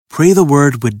Pray the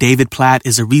Word with David Platt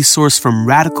is a resource from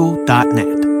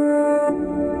radical.net.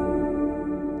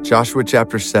 Joshua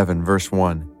chapter 7, verse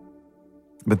 1.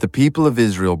 But the people of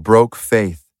Israel broke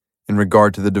faith in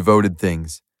regard to the devoted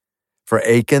things. For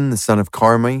Achan, the son of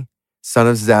Carmi, son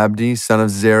of Zabdi, son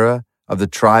of Zerah, of the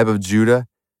tribe of Judah,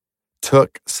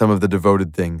 took some of the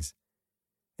devoted things.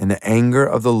 And the anger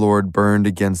of the Lord burned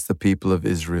against the people of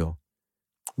Israel.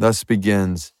 Thus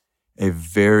begins a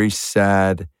very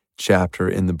sad chapter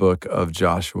in the book of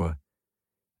Joshua.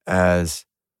 As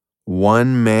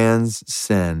one man's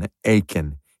sin,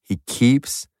 Achan, he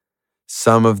keeps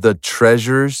some of the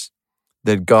treasures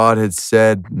that God had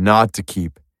said not to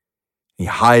keep. He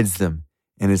hides them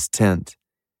in his tent.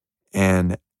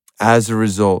 And as a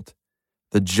result,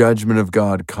 the judgment of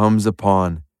God comes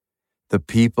upon the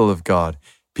people of God.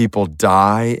 People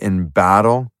die in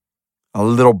battle, a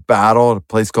little battle at a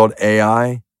place called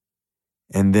Ai.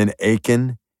 And then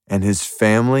Achan and his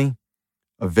family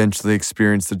eventually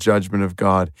experience the judgment of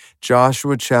God.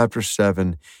 Joshua chapter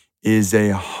 7 is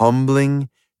a humbling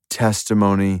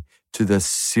testimony to the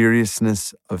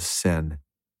seriousness of sin.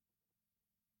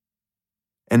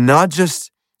 And not just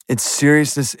its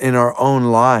seriousness in our own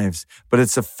lives, but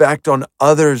its effect on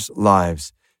others'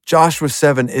 lives. Joshua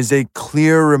 7 is a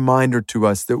clear reminder to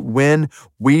us that when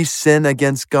we sin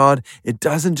against God, it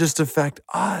doesn't just affect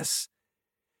us.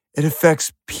 It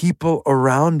affects people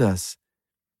around us.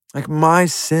 Like my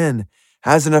sin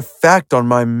has an effect on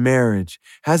my marriage,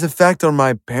 has effect on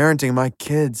my parenting, my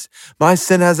kids. My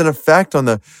sin has an effect on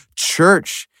the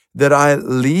church that I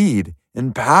lead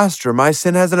and pastor. My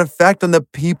sin has an effect on the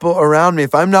people around me.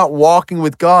 If I'm not walking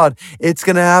with God, it's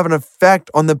going to have an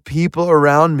effect on the people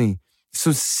around me.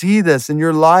 So see this in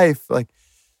your life.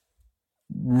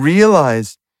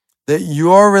 Realize that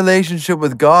your relationship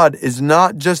with God is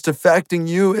not just affecting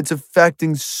you, it's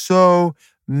affecting so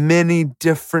many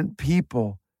different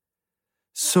people.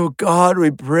 So God,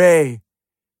 we pray,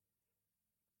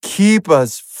 keep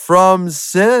us from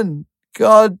sin.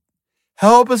 God,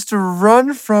 help us to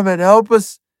run from it. Help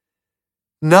us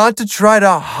not to try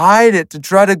to hide it, to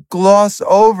try to gloss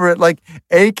over it like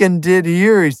Achan did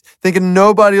here. He's thinking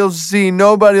nobody will see,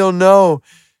 nobody will know.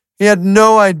 He had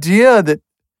no idea that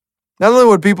not only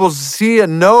would people see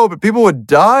and know, but people would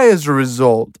die as a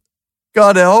result.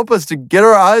 God, help us to get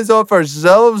our eyes off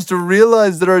ourselves, to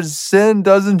realize that our sin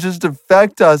doesn't just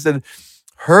affect us. It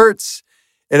hurts,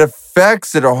 it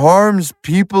affects, it harms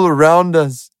people around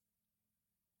us.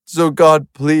 So God,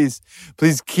 please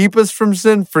keep us from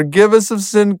sin, forgive us of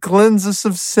sin, cleanse us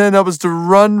of sin, help us to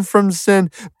run from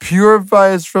sin,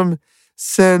 purify us from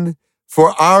sin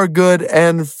for our good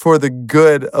and for the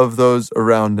good of those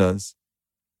around us.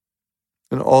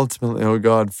 And ultimately, oh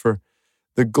God, for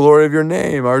the glory of your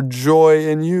name, our joy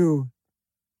in you.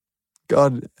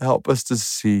 God, help us to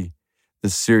see the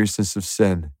seriousness of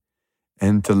sin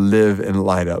and to live in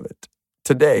light of it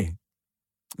today.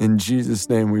 In Jesus'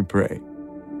 name we pray.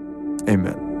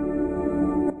 Amen.